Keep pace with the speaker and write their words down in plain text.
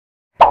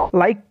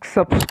Like,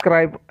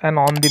 subscribe, and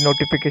on the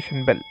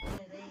notification bell.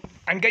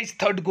 And guys,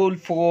 third goal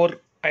for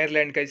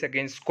Ireland, guys,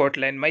 against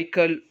Scotland.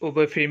 Michael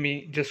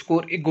Obafemi just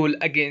scored a goal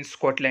against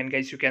Scotland,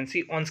 guys. You can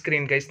see on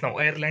screen, guys. Now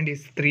Ireland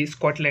is 3,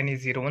 Scotland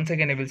is 0. Once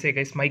again, I will say,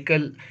 guys,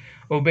 Michael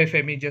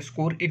Obafemi just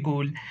scored a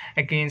goal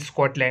against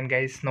Scotland,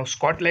 guys. Now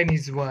Scotland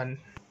is 1,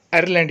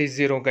 Ireland is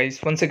 0,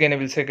 guys. Once again, I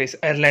will say, guys,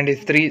 Ireland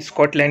is 3,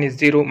 Scotland is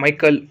 0.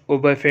 Michael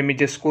Obafemi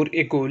just scored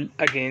a goal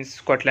against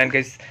Scotland,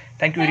 guys.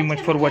 Thank you very much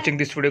for watching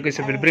this video,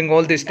 guys. I will bring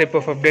all this type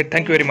of update.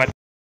 Thank you very much.